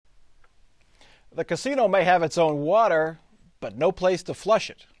The casino may have its own water, but no place to flush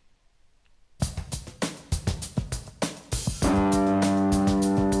it.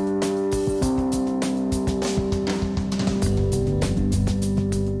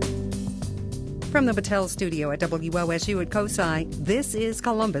 From the Battelle studio at WOSU at COSI, this is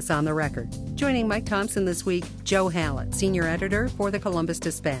Columbus on the Record. Joining Mike Thompson this week, Joe Hallett, senior editor for the Columbus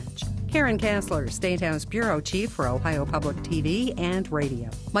Dispatch. Karen Kassler, State House Bureau Chief for Ohio Public TV and Radio.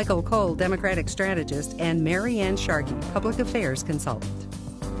 Michael Cole, Democratic strategist, and Mary Ann Sharkey, Public Affairs consultant.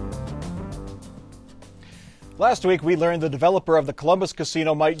 Last week, we learned the developer of the Columbus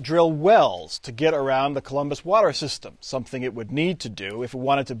Casino might drill wells to get around the Columbus water system, something it would need to do if it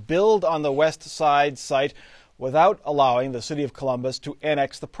wanted to build on the west side site without allowing the city of Columbus to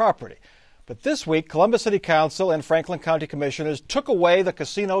annex the property. But this week, Columbus City Council and Franklin County Commissioners took away the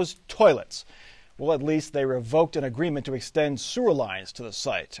casino's toilets. Well, at least they revoked an agreement to extend sewer lines to the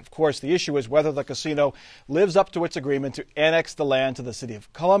site. Of course, the issue is whether the casino lives up to its agreement to annex the land to the city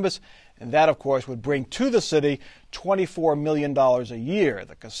of Columbus, and that, of course, would bring to the city $24 million a year.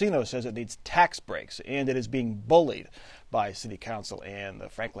 The casino says it needs tax breaks, and it is being bullied by City Council and the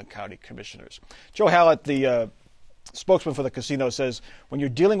Franklin County Commissioners. Joe Hallett, the spokesman for the casino, says when you're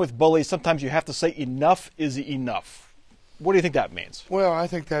dealing with bullies, sometimes you have to say enough is enough. What do you think that means? Well, I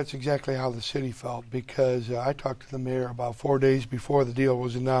think that's exactly how the city felt, because I talked to the mayor about 4 days before the deal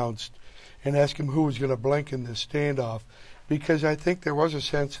was announced and asked him who was going to blink in this standoff, because I think there was a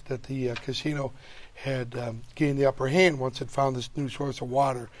sense that the casino had gained the upper hand once it found this new source of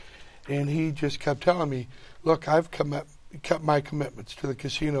water. And he just kept telling me, look, I've kept my commitments to the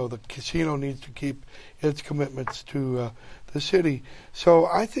casino. The casino needs to keep its commitments to the city. So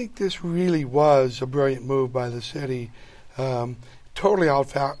I think this really was a brilliant move by the city. Totally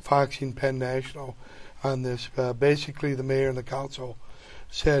outfoxing Penn National on this. Basically, the mayor and the council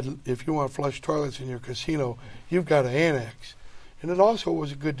said, if you want flush toilets in your casino, you've got to annex. And it also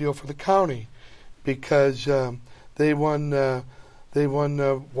was a good deal for the county, because they won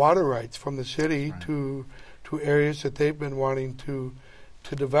water rights from the city to areas that they've been wanting to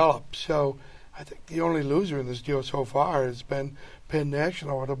develop. So I think the only loser in this deal so far has been Penn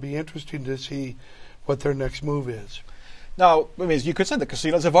National. It'll be interesting to see what their next move is. Now, I mean, you could say the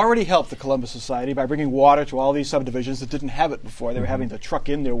casinos have already helped the Columbus Society by bringing water to all these subdivisions that didn't have it before. They were having to truck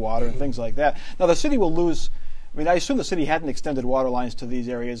in their water and things like that. Now, the city will lose. I mean, I assume the city hadn't extended water lines to these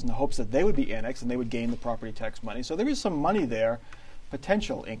areas in the hopes that they would be annexed and they would gain the property tax money. So there is some money there,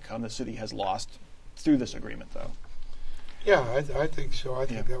 potential income the city has lost through this agreement, though. Yeah, I think so. I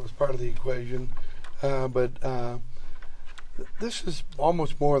think that was part of the equation. But this is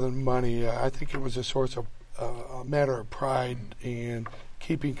almost more than money. I think it was a source of a matter of pride and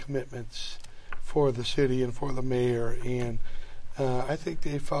keeping commitments for the city and for the mayor. And I think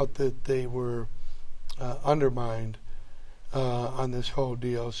they felt that they were undermined on this whole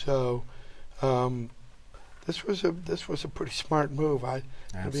deal. So this was a pretty smart move.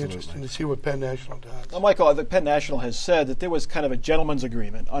 It'll be interesting to see what Penn National does. Well, Michael, the Penn National has said that there was kind of a gentleman's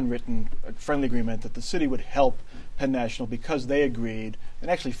agreement, unwritten, friendly agreement, that the city would help Penn National because they agreed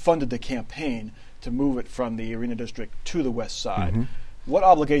and actually funded the campaign to move it from the Arena District to the west side. Mm-hmm. What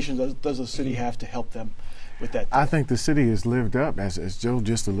obligations does the city have to help them with that? I think the city has lived up, as Joe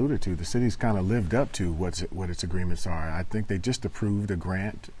just alluded to. The city's kind of lived up to what its agreements are. I think they just approved a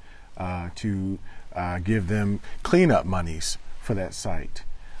grant to give them cleanup monies for that site.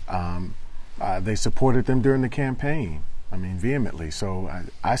 They supported them during the campaign, vehemently. So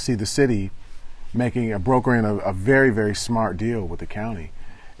I see the city brokering a very, very smart deal with the county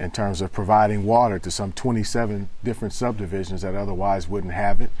in terms of providing water to some 27 different subdivisions that otherwise wouldn't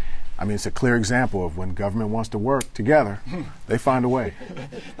have it. It's a clear example of when government wants to work together, they find a way.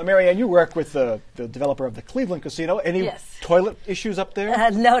 Now, Mary Ann, you work with the developer of the Cleveland Casino. Any toilet issues up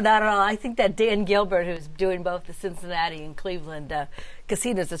there? No, not at all. I think that Dan Gilbert, who's doing both the Cincinnati and Cleveland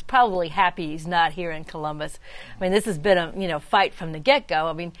casinos, is probably happy he's not here in Columbus. This has been a fight from the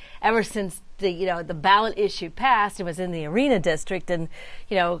get-go. Ever since the ballot issue passed, it was in the Arena District, and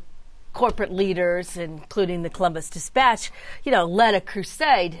corporate leaders, including the Columbus Dispatch, led a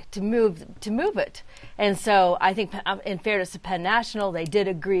crusade to move it. And so I think, in fairness to Penn National, they did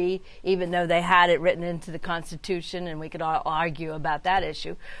agree, even though they had it written into the Constitution, and we could all argue about that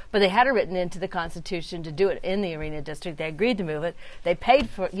issue. But they had it written into the Constitution to do it in the Arena District. They agreed to move it. They paid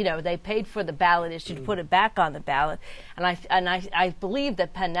for the ballot issue to put it back on the ballot. And I believe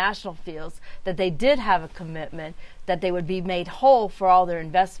that Penn National feels that they did have a commitment that they would be made whole for all their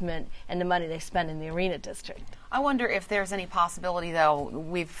investment and the money they spend in the Arena District. I wonder if there's any possibility, though.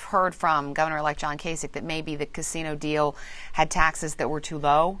 We've heard from Governor-elect John Kasich that maybe the casino deal had taxes that were too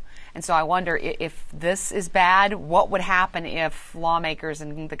low. And so I wonder if this is bad, what would happen if lawmakers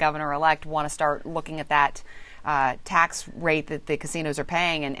and the governor-elect want to start looking at that tax rate that the casinos are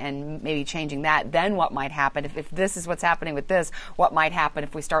paying and maybe changing that? Then what might happen? If this is what's happening with this, what might happen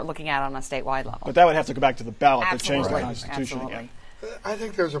if we start looking at it on a statewide level? But that would have to go back to the ballot to change the Absolutely. Constitution Absolutely. again. I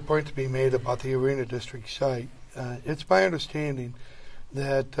think there's a point to be made about the Arena District site. It's my understanding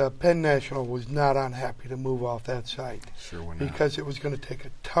that Penn National was not unhappy to move off that site. Sure we're not. Because it was going to take a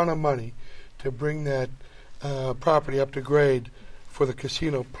ton of money to bring that property up to grade for the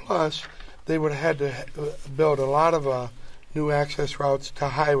casino. Plus, they would have had to build a lot of new access routes to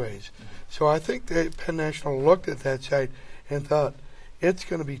highways. So I think that Penn National looked at that site and thought, it's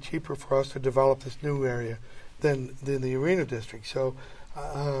going to be cheaper for us to develop this new area than the Arena District. So,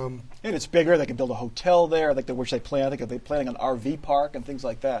 And it's bigger. They can build a hotel there, like which they plan. I think they're planning an RV park and things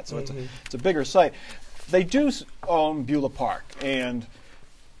like that. So it's a bigger site. They do own Beulah Park, and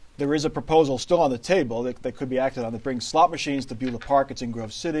there is a proposal still on the table that could be acted on that brings slot machines to Beulah Park. It's in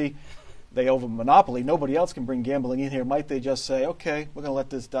Grove City. They own a monopoly. Nobody else can bring gambling in here. Might they just say, okay, we're going to let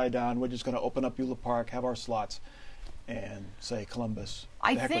this die down. We're just going to open up Beulah Park, have our slots, and say Columbus.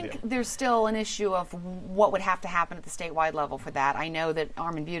 I think there's still an issue of what would have to happen at the statewide level for that. I know that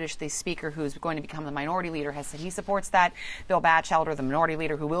Armin Budish, the speaker who's going to become the minority leader, has said he supports that. Bill Batchelder, the minority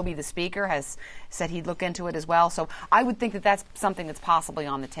leader who will be the speaker, has said he'd look into it as well. So I would think that that's something that's possibly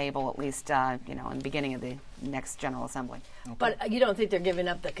on the table, at least in the beginning of the next General Assembly. Okay. But you don't think they're giving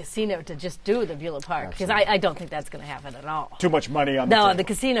up the casino to just do the Beulah Park? Because I don't think that's going to happen at all. Too much money on the No, table. the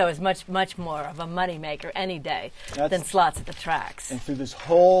casino is much, much more of a money maker any day than slots at the tracks. And through this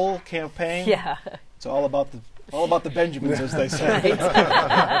whole campaign, Yeah. it's all about the Benjamins, as they say.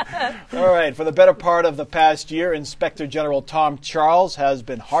 All right. For the better part of the past year, Inspector General Tom Charles has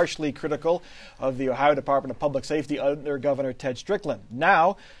been harshly critical of the Ohio Department of Public Safety under Governor Ted Strickland.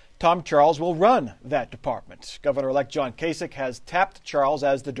 Now, Tom Charles will run that department. Governor-elect John Kasich has tapped Charles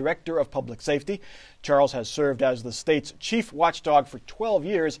as the Director of Public Safety. Charles has served as the state's chief watchdog for 12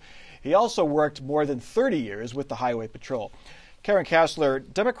 years. He also worked more than 30 years with the Highway Patrol. Karen Kassler,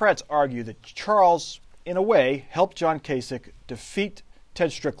 Democrats argue that Charles, in a way, helped John Kasich defeat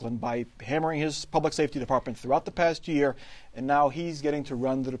Ted Strickland by hammering his public safety department throughout the past year, and now he's getting to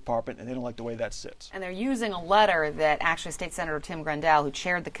run the department, and they don't like the way that sits. And they're using a letter that actually State Senator Tim Grendell, who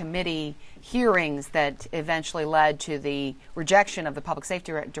chaired the committee hearings that eventually led to the rejection of the Public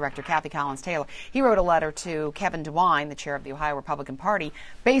Safety Director, Kathy Collins-Taylor, he wrote a letter to Kevin DeWine, the chair of the Ohio Republican Party,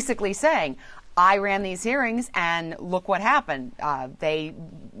 basically saying, I ran these hearings, and look what happened. They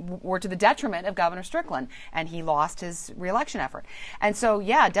were to the detriment of Governor Strickland, and he lost his reelection effort. And so,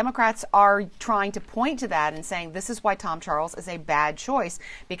 yeah, Democrats are trying to point to that and saying this is why Tom Charles is a bad choice,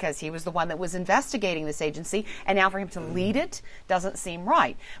 because he was the one that was investigating this agency, and now for him to lead it doesn't seem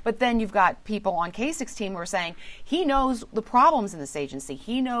right. But then you've got people on Kasich's team who are saying he knows the problems in this agency.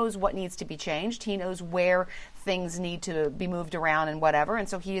 He knows what needs to be changed. He knows where things need to be moved around and whatever, and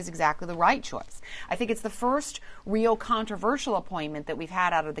so he is exactly the right choice. I think it's the first real controversial appointment that we've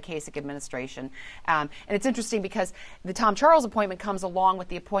had out of the Kasich administration. And it's interesting because the Tom Charles appointment comes along with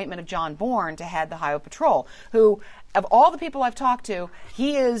the appointment of John Bourne to head the Highway Patrol, who, of all the people I've talked to,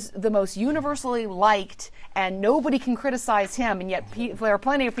 he is the most universally liked, and nobody can criticize him, and yet there are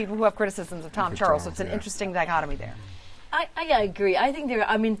plenty of people who have criticisms of Tom Charles, so it's an interesting dichotomy there. I agree. I think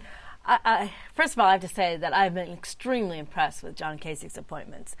first of all, I have to say that I've been extremely impressed with John Kasich's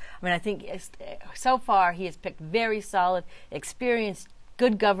appointments. I mean, I think so far he has picked very solid, experienced,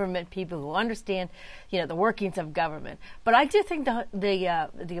 good government people who understand, the workings of government. But I do think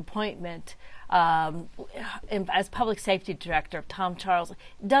the appointment as public safety director of Tom Charles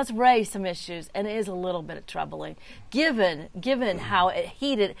does raise some issues and is a little bit troubling, given how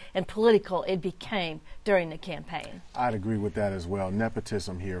heated and political it became during the campaign. I'd agree with that as well.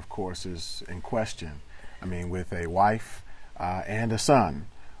 Nepotism here, of course, is in question. I mean, with a wife and a son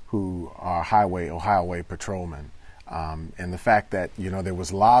who are Ohio patrolmen, and the fact that there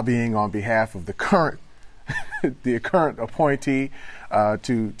was lobbying on behalf of the current appointee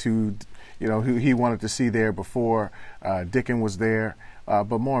to who he wanted to see there before Dickin was there.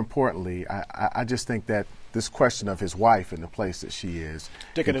 But more importantly, I just think that this question of his wife and the place that she is.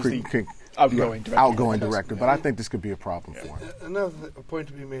 Dickin is the outgoing director. But I think this could be a problem for him. Another point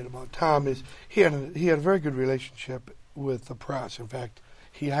to be made about Tom is he had a very good relationship with the press. In fact,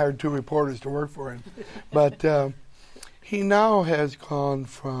 he hired 2 reporters to work for him. But he now has gone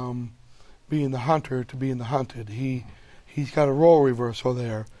from being the hunter to being the hunted. He's got a role reversal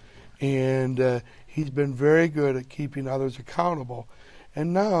there, and he's been very good at keeping others accountable.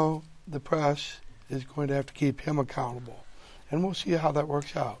 And now the press is going to have to keep him accountable, and we'll see how that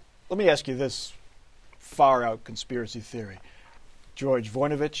works out. Let me ask you this far-out conspiracy theory. George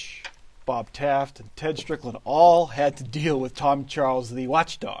Voinovich, Bob Taft, and Ted Strickland all had to deal with Tom Charles, the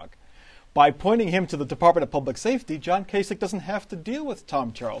watchdog. By pointing him to the Department of Public Safety, John Kasich doesn't have to deal with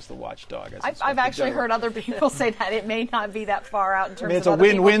Tom Charles, the watchdog. I've actually heard other people say that it may not be that far out in terms of it's a other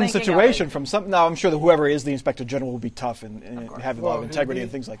people win-win thinking situation of it. from some. Now, I'm sure that whoever is the Inspector General will be tough and have a lot of integrity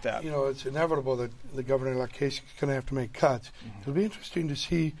and things like that. You know, it's inevitable that the governor-elect Kasich is going to have to make cuts. It'll be interesting to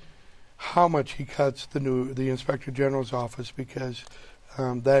see how much he cuts the Inspector General's office, because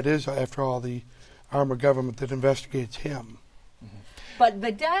that is, after all, the arm of government that investigates him. But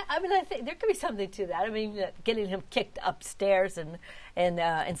I mean, I think there could be something to that. I mean, getting him kicked upstairs and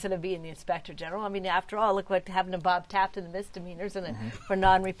instead of being the Inspector General. I mean, after all, look what happened to Bob Taft in the misdemeanors and for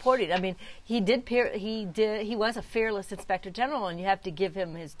non-reporting. I mean, he was a fearless Inspector General, and you have to give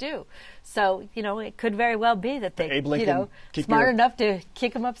him his due. So, you know, it could very well be that they, Abe Lincoln, smart enough to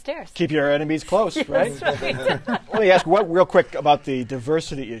kick him upstairs. Keep your enemies close, right? That's right. Let me ask real quick about the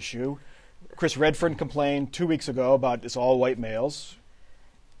diversity issue. Chris Redfern complained 2 weeks ago about it's all white males.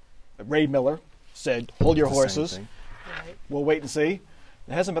 Ray Miller said, "Hold your horses. Right. We'll wait and see."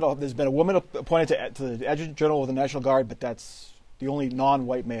 There's been a woman appointed to the Adjutant General of the National Guard, but that's the only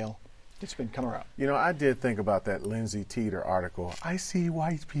non-white male that's been coming around. You know, I did think about that Lindsay Teeter article. I see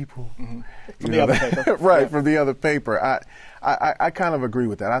white people. From the other paper. Right, from the other paper. I kind of agree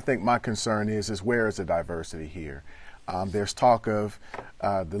with that. I think my concern is where is the diversity here? There's talk of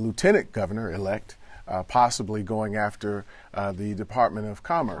the lieutenant governor-elect possibly going after the Department of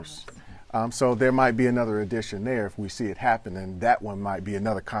Commerce. So there might be another addition there if we see it happen, and that one might be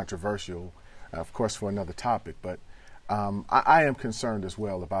another controversial, of course, for another topic. But I am concerned as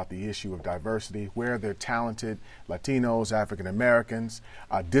well about the issue of diversity, where they're talented Latinos, African Americans,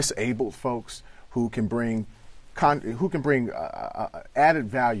 disabled folks who can bring added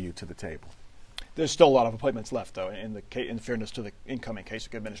value to the table. There's still a lot of appointments left, though, in fairness to the incoming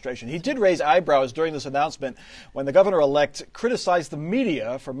Kasich administration. He did raise eyebrows during this announcement when the governor-elect criticized the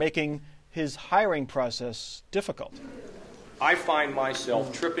media for making his hiring process difficult. I find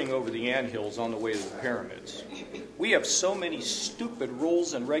myself tripping over the anthills on the way to the pyramids. We have so many stupid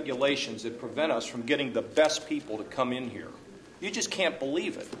rules and regulations that prevent us from getting the best people to come in here. You just can't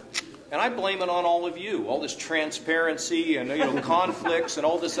believe it. And I blame it on all of you, all this transparency and conflicts and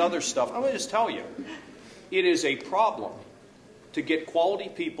all this other stuff. I'm going to just tell you, it is a problem to get quality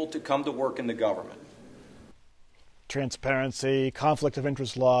people to come to work in the government. Transparency, conflict of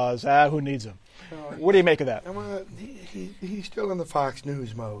interest laws, who needs them? What do you make of that? He's still in the Fox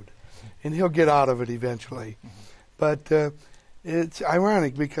News mode, and he'll get out of it eventually. But it's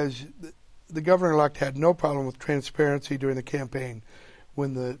ironic because the governor-elect had no problem with transparency during the campaign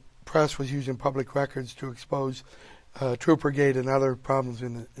when the press was using public records to expose Troopergate and other problems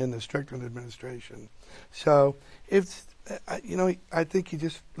in the Strickland administration. So I think he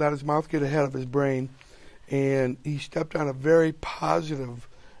just let his mouth get ahead of his brain, and he stepped on a very positive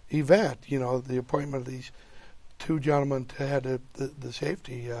event. The appointment of these two gentlemen to head the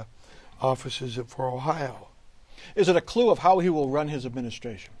safety offices for Ohio. Is it a clue of how he will run his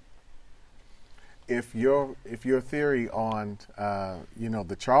administration? If your theory on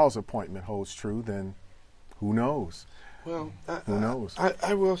the Charles appointment holds true, then who knows? Well, who knows?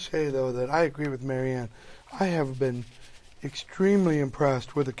 I will say though that I agree with Marianne. I have been extremely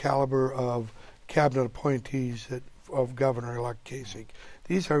impressed with the caliber of cabinet appointees of Governor-elect Kasich.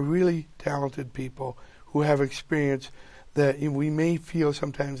 These are really talented people who have experience. That we may feel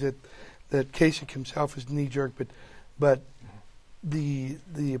sometimes that Kasich himself is knee-jerk, but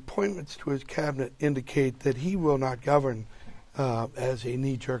the appointments to his cabinet indicate that he will not govern as a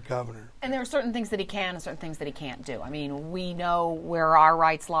knee-jerk governor. And there are certain things that he can and certain things that he can't do. I mean, we know where our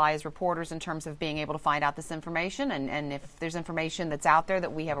rights lie as reporters in terms of being able to find out this information, and if there's information that's out there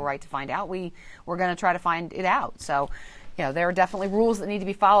that we have a right to find out, we're going to try to find it out. So, there are definitely rules that need to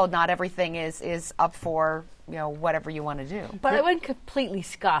be followed. Not everything is up for, whatever you want to do. But I wouldn't completely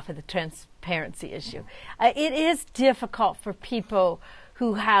scoff at the transparency issue. It is difficult for people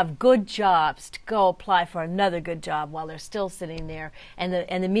who have good jobs to go apply for another good job while they're still sitting there, and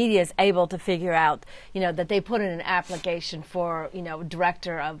the media is able to figure out, that they put in an application for,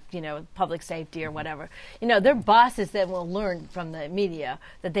 director of, public safety or whatever. Their bosses then will learn from the media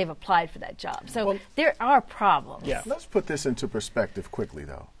that they've applied for that job. So there are problems. Yeah. Let's put this into perspective quickly,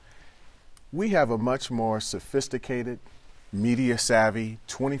 though. We have a much more sophisticated media savvy,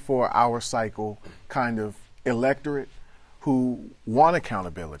 24-hour cycle kind of electorate who want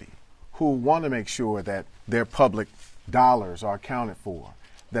accountability, who want to make sure that their public dollars are accounted for,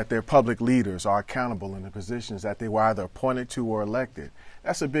 that their public leaders are accountable in the positions that they were either appointed to or elected.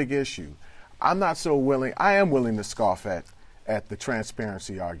 That's a big issue. I am willing to scoff at the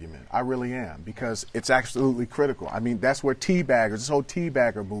transparency argument. I really am, because it's absolutely critical. I mean, that's where this whole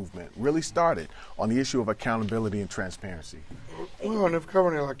teabagger movement really started, on the issue of accountability and transparency. Well, and if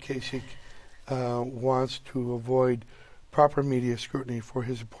Governor Kasich wants to avoid proper media scrutiny for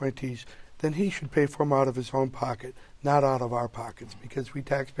his appointees, then he should pay for them out of his own pocket, not out of our pockets, because we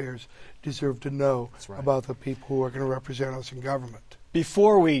taxpayers deserve to know about the people who are going to represent us in government.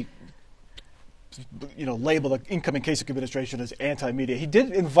 Before we label the incoming Kasich administration as anti-media, he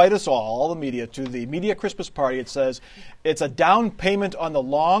did invite us all the media, to the media Christmas party. It says it's a down payment on the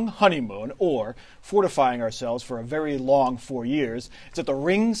long honeymoon, or fortifying ourselves for a very long 4 years. It's at the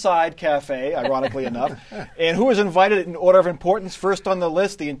Ringside Cafe, ironically enough. And who is invited in order of importance? First on the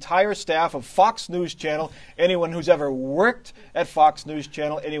list, the entire staff of Fox News Channel, anyone who's ever worked at Fox News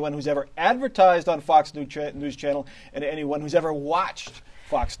Channel, anyone who's ever advertised on Fox News Channel, and anyone who's ever watched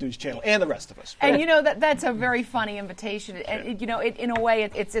Fox News Channel, and the rest of us. And that's a very funny invitation. And in a way,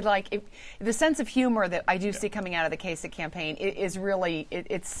 it's like the sense of humor that I do see coming out of the Kasich campaign is really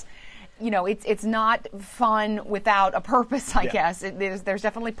it's not fun without a purpose, I guess. There's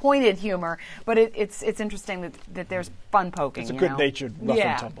definitely pointed humor, but it's interesting that there's fun poking. It's a good-natured rough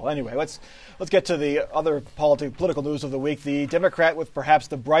and tumble. Anyway, let's get to the other political news of the week. The Democrat with perhaps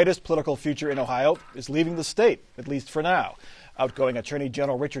the brightest political future in Ohio is leaving the state, at least for now. Outgoing Attorney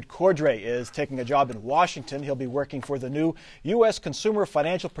General Richard Cordray is taking a job in Washington. He'll be working for the new U.S. Consumer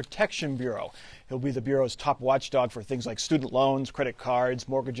Financial Protection Bureau. He'll be the Bureau's top watchdog for things like student loans, credit cards,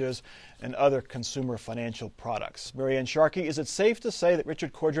 mortgages, and other consumer financial products. Marianne Sharkey, is it safe to say that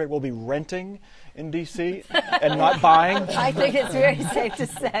Richard Cordray will be renting in D.C. and not buying? I think it's very safe to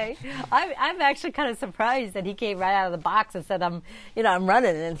say. I'm actually kind of surprised that he came right out of the box and said, I'm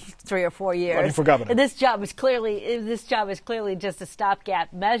running in 3 or 4 years. Running for governor. And this job is clearly just a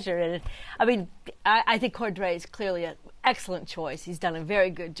stopgap measure. And I think Cordray is clearly an excellent choice. He's done a very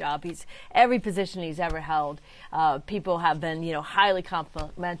good job. Every position he's ever held, people have been, highly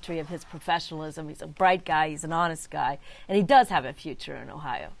complimentary of his professionalism. He's a bright guy. He's an honest guy, and he does have a future in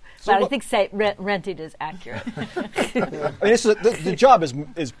Ohio. So but I think rented is accurate. I mean, the job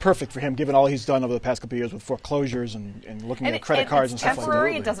is perfect for him, given all he's done over the past couple of years with foreclosures and looking at credit cards and stuff like that. It's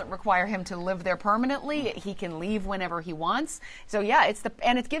temporary. It doesn't require him to live there permanently. He can leave whenever he wants. So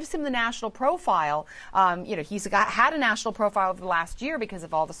it gives him the national profile. He's had a national profile over the last year because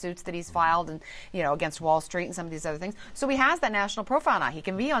of all the suits that he's filed and against Wall Street and some of these other things. So he has that national profile now. He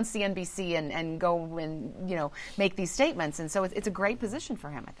can be on CNBC and go and make these statements. And so it's a great position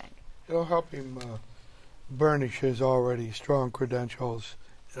for him, I think. It'll help him burnish his already strong credentials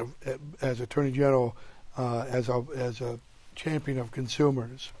as Attorney General, as a champion of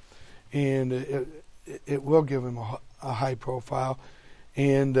consumers, and it will give him a high profile.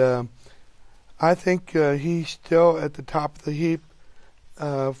 And I think he's still at the top of the heap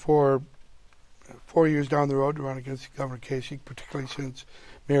for 4 years down the road to run against Governor Kasich, particularly since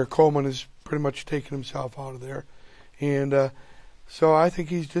Mayor Coleman has pretty much taken himself out of there. And so I think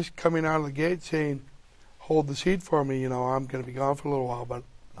he's just coming out of the gate saying, hold the seat for me. I'm going to be gone for a little while, but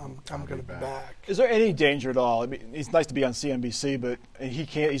I'm going to be back. Is there any danger at all? I mean, it's nice to be on CNBC, but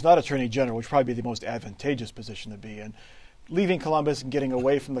he's not Attorney General, which would probably be the most advantageous position to be in. Leaving Columbus and getting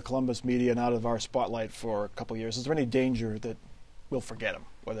away from the Columbus media and out of our spotlight for a couple of years, is there any danger that we'll forget him,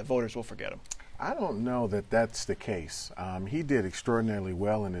 or that voters will forget him? I don't know that that's the case. He did extraordinarily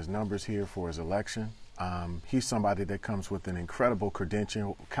well in his numbers here for his election. He's somebody that comes with an incredible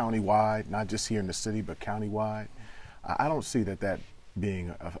credential countywide, not just here in the city, but countywide. I don't see that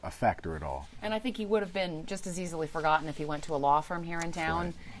being a factor at all. And I think he would have been just as easily forgotten if he went to a law firm here in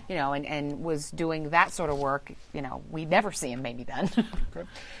town, and was doing that sort of work. We'd never see him maybe then. Okay.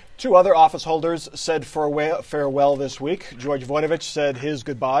 2 other office holders said farewell this week. George Voinovich said his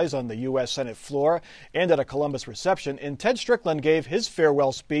goodbyes on the U.S. Senate floor and at a Columbus reception, and Ted Strickland gave his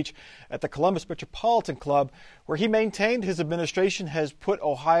farewell speech at the Columbus Metropolitan Club, where he maintained his administration has put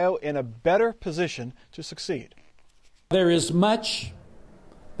Ohio in a better position to succeed. There is much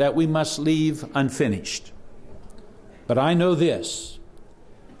that we must leave unfinished, but I know this: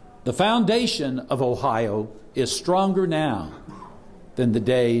 the foundation of Ohio is stronger now than the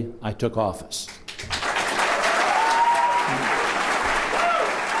day I took office.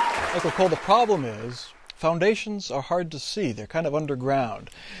 Michael Cole, the problem is foundations are hard to see. They're kind of underground.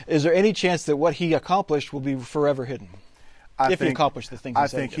 Is there any chance that what he accomplished will be forever hidden? if he accomplished the things he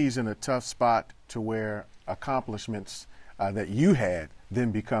said. I think he's in a tough spot to where accomplishments that you had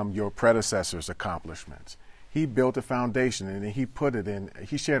then become your predecessor's accomplishments. He built a foundation and he put it in.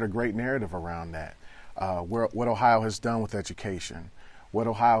 He shared a great narrative around that. What Ohio has done with education, what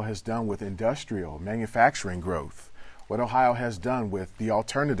Ohio has done with industrial manufacturing growth, what Ohio has done with the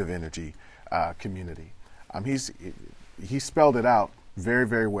alternative energy community. He spelled it out very,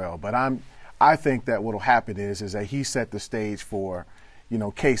 very well. But I think that what will happen is that he set the stage for,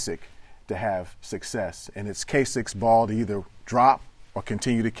 Kasich to have success, and it's Kasich's ball to either drop or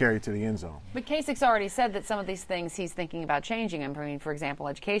continue to carry to the end zone. But Kasich's already said that some of these things he's thinking about changing. I mean, for example,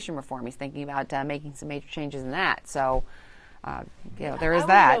 education reform. He's thinking about making some major changes in that. So, there is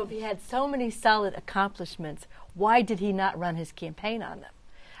that. I don't know, if he had so many solid accomplishments, why did he not run his campaign on them?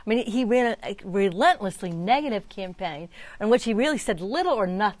 I mean, he ran a relentlessly negative campaign in which he really said little or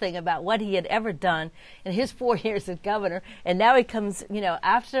nothing about what he had ever done in his 4 years as governor. And now he comes,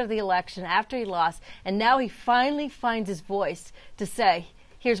 after the election, after he lost, and now he finally finds his voice to say,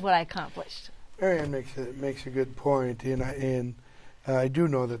 here's what I accomplished. Marianne makes a good point, and I do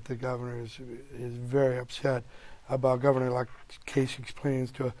know that the governor is very upset about Governor-elect Kasich's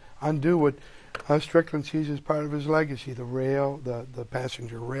plans to undo what Strickland sees as part of his legacy, the rail, the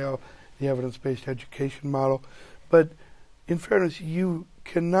passenger rail, the evidence-based education model. But in fairness, you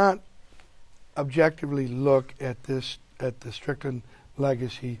cannot objectively look at the Strickland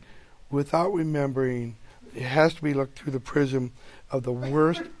legacy without remembering it has to be looked through the prism of the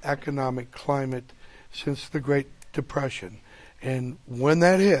worst economic climate since the Great Depression. And when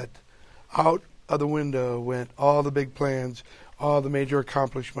that hit, out of the window went all the big plans, all the major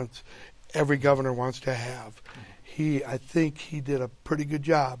accomplishments every governor wants to have. I think he did a pretty good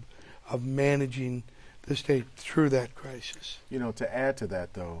job of managing the state through that crisis. To add to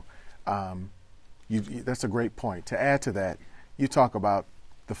that, though, that's a great point. To add to that, you talk about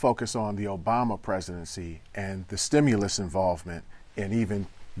the focus on the Obama presidency and the stimulus involvement in even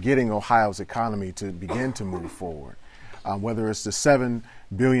getting Ohio's economy to begin to move forward. Whether it's the $7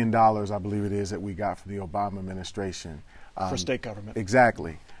 billion, I believe it is, that we got from the Obama administration. For state government.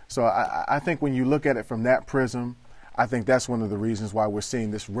 Exactly. So I think when you look at it from that prism, I think that's one of the reasons why we're seeing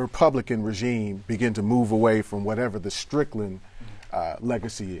this Republican regime begin to move away from whatever the Strickland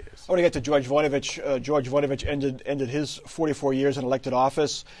legacy is. I want to get to George Voinovich. George Voinovich ended his 44 years in elected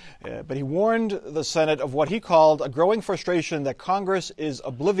office, but he warned the Senate of what he called a growing frustration that Congress is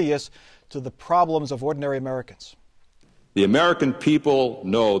oblivious to the problems of ordinary Americans. The American people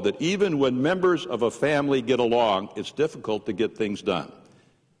know that even when members of a family get along, it's difficult to get things done.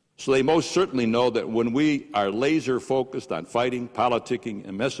 So they most certainly know that when we are laser focused on fighting, politicking,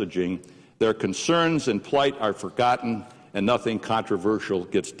 and messaging, their concerns and plight are forgotten and nothing controversial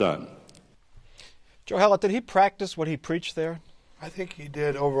gets done. Joe Hallett, did he practice what he preached there? I think he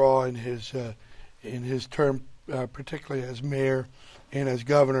did overall in his term, particularly as mayor and as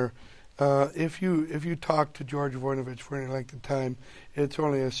governor. If you talk to George Voinovich for any length of time, it's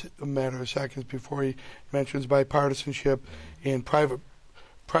only a matter of seconds before he mentions bipartisanship and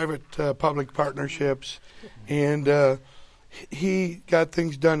private-public partnerships, and he got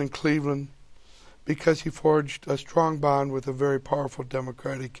things done in Cleveland because he forged a strong bond with a very powerful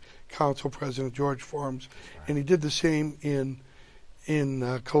Democratic Council President, George Forms, and he did the same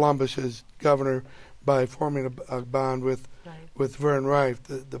in Columbus as governor by forming a bond with Vern Rife,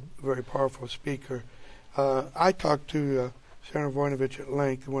 the very powerful speaker. I talked to Senator Voinovich at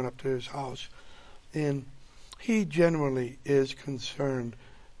length and went up to his house, and he genuinely is concerned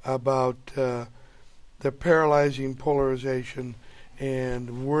about the paralyzing polarization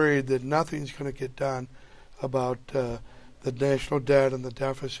and worried that nothing's going to get done about the national debt and the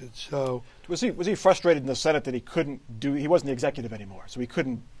deficit. So was he frustrated in the Senate that he wasn't the executive anymore, so he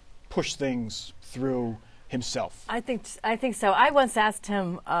couldn't push things through himself? I think so. I once asked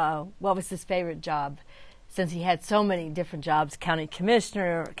him what was his favorite job, since he had so many different jobs: county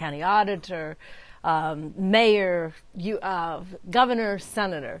commissioner, county auditor, mayor, governor,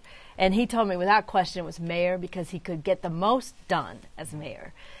 senator. And he told me without question it was mayor, because he could get the most done as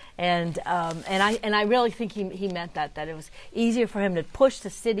mayor. And I really think he meant that it was easier for him to push the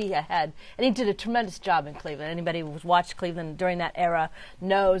city ahead. And he did a tremendous job in Cleveland. Anybody who's watched Cleveland during that era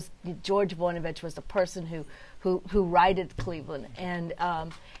knows George Voinovich was the person who righted Cleveland. And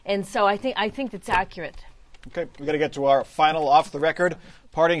so I think it's accurate. Okay, we've got to get to our final off-the-record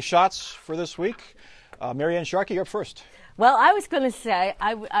parting shots for this week. Marianne Sharkey, you're up first. Well, I was going to say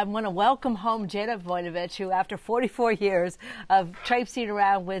I want to welcome home Jana Voinovich, who, after 44 years of traipsing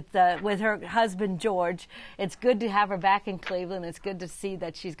around with her husband George, it's good to have her back in Cleveland. It's good to see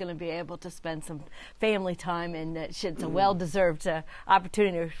that she's going to be able to spend some family time, and it's a well-deserved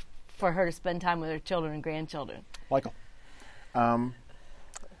opportunity for her to spend time with her children and grandchildren. Michael.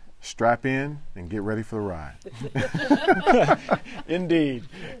 Strap in and get ready for the ride. Indeed.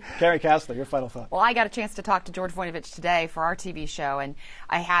 Karen Kassler, your final thought. Well, I got a chance to talk to George Voinovich today for our TV show, and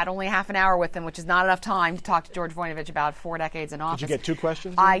I had only half an hour with him, which is not enough time to talk to George Voinovich about 4 decades in office. Did you get 2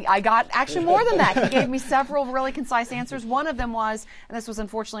 questions? I got actually more than that. He gave me several really concise answers. One of them was, and this was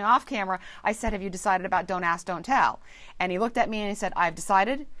unfortunately off camera, I said, have you decided about don't ask, don't tell? And he looked at me and he said, I've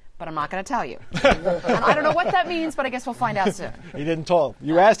decided, but I'm not going to tell you. And I don't know what that means, but I guess we'll find out soon. He didn't tell.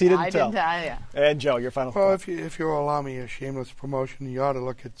 You asked, he didn't tell. I didn't tell, yeah. And Joe, your final Well, thought. if you'll allow me a shameless promotion, you ought to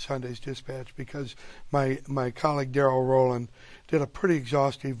look at Sunday's Dispatch, because my colleague Darrell Rowland did a pretty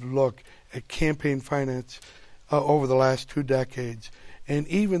exhaustive look at campaign finance over the last 2 decades. And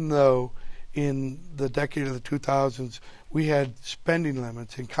even though in the decade of the 2000s we had spending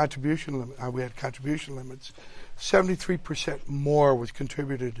limits and contribution limits, 73% more was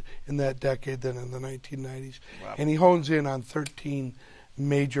contributed in that decade than in the 1990s. Wow. And he hones in on 13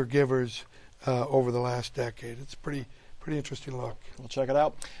 major givers over the last decade. It's pretty interesting look. We'll check it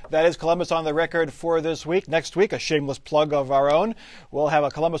out. That is Columbus on the Record for this week. Next week, a shameless plug of our own. We'll have a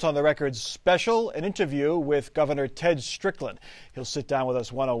Columbus on the Record special, an interview with Governor Ted Strickland. He'll sit down with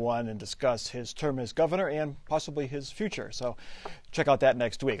us one-on-one and discuss his term as governor and possibly his future. So check out that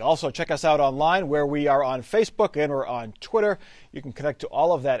next week. Also, check us out online, where we are on Facebook and we're on Twitter. You can connect to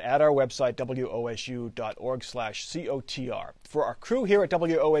all of that at our website, wosu.org/COTR. For our crew here at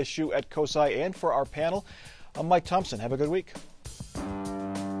WOSU at COSI and for our panel, I'm Mike Thompson. Have a good week.